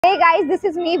Hey guys, this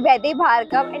is me Vaidehi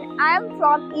Bhargav and I am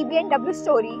from EBNW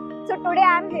Story. So today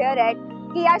I am here at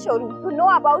Kia showroom to know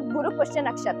about Guru Pushya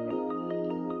Nakshatra.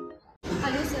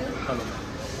 Hello sir. Hello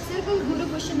sir कल गुरु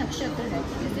पुष्य नक्षत्र है,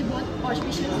 जिसे बहुत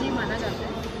auspicious day माना जाता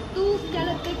है, तो क्या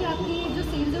लगता है कि आपकी जो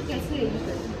सेल्स है कैसे रहेगी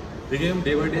सर? देखिए, हम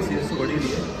डे बाई डे सेल्स तो बढ़ी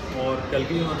रही है और कल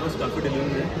की हमारे पास काफ़ी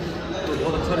डिलीवरी है, तो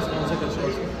बहुत अच्छा रिस्पॉन्स है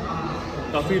कस्टमर्स का।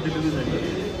 काफ़ी डिलीवरी है,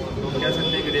 तो हम कह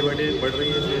सकते हैं कि डे बाई डे बढ़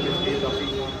रही है सेल इसलिए काफ़ी।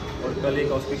 और कल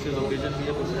एक ऑस्पिशियस ओकेजन भी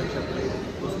है पुष्य नक्षत्र,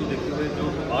 उसको देखते हुए जो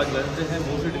आज वेडनेसडे है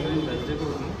मोस्टली डिलीवरी वेडनेसडे को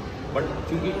होती है, बट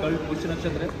चूँकि कल पुष्य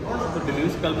नक्षत्र है तो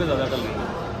डिलीवरी कल पे ज़्यादा कर रही है,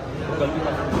 तो कल भी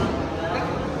काफ़ी।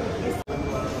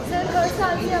 सर हर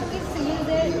साल से आपकी सेल्स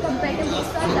है कंपेरेटिवली इस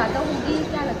साल ज़्यादा होगी,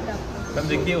 क्या लगता है आपको? मैम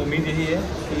देखिए, उम्मीद यही है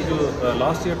कि जो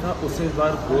लास्ट ईयर था उससे इस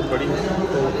बार ग्रोथ बढ़ी है,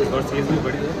 तो इस बार सेल्स भी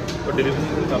बढ़ी है और डिलीवरी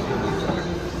भी काफ़ी होगी।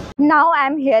 Now I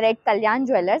am here at Kalyan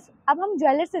jewellers. अब हम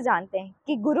ज्वेलर से जानते हैं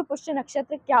कि गुरु पुष्य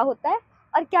नक्षत्र क्या होता है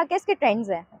और क्या क्या इसके ट्रेंड्स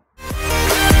हैं।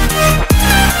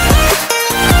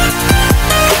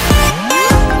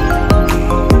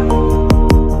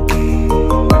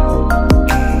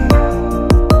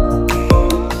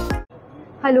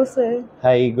 Hello sir.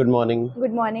 हाय, गुड मॉर्निंग।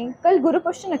 Good morning. कल गुरु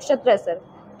पुष्य नक्षत्र है सर,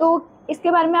 तो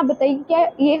इसके बारे में आप बताइए क्या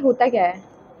ये होता क्या है?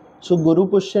 So Guru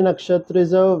Pushya Nakshatra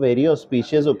is a very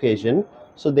auspicious occasion.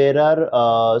 So there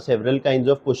are several kinds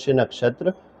of Pushya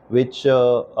Nakshatra which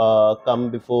come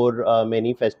before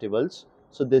many festivals.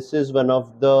 So this is one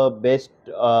of the best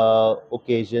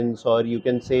occasions, or you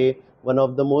can say one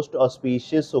of the most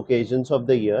auspicious occasions of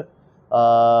the year.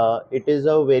 It is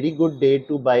a very good day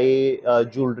to buy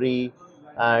jewelry,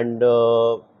 and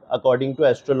according to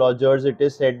astrologers, it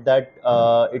is said that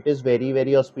it is very,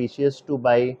 very auspicious to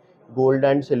buy gold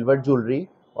and silver jewelry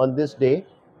on this day.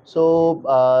 So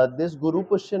this Guru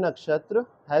Pushya Nakshatra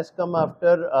has come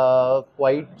after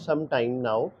quite some time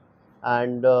now,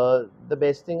 and the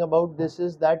best thing about this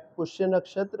is that Pushya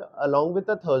Nakshatra along with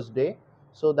a Thursday,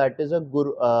 so that is a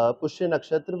Guru Pushya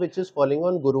Nakshatra which is falling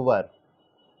on Guruvar.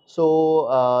 So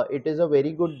it is a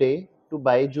very good day to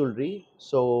buy jewelry.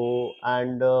 So,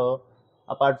 and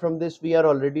apart from this, we are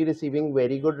already receiving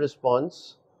very good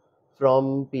response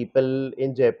from people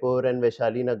in Jaipur and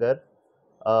Vaishali Nagar.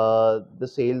 The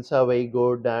sales are very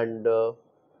good, and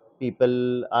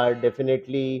people are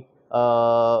definitely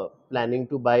planning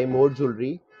to buy more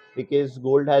jewelry, because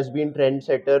gold has been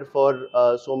trendsetter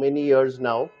for so many years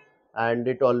now, and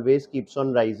it always keeps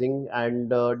on rising, and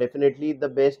definitely the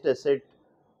best asset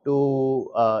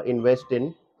to invest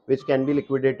in, which can be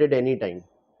liquidated anytime.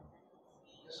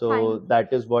 So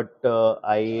that is what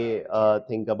I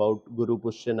think about Guru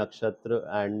Pushya Nakshatra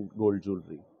and gold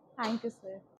jewelry. Thank you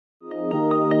sir.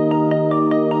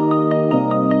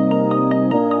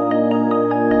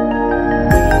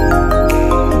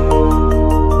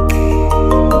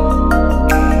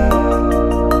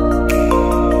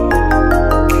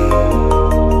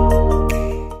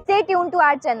 Stay tuned to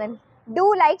our channel.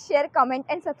 Do like, share, comment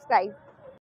and subscribe.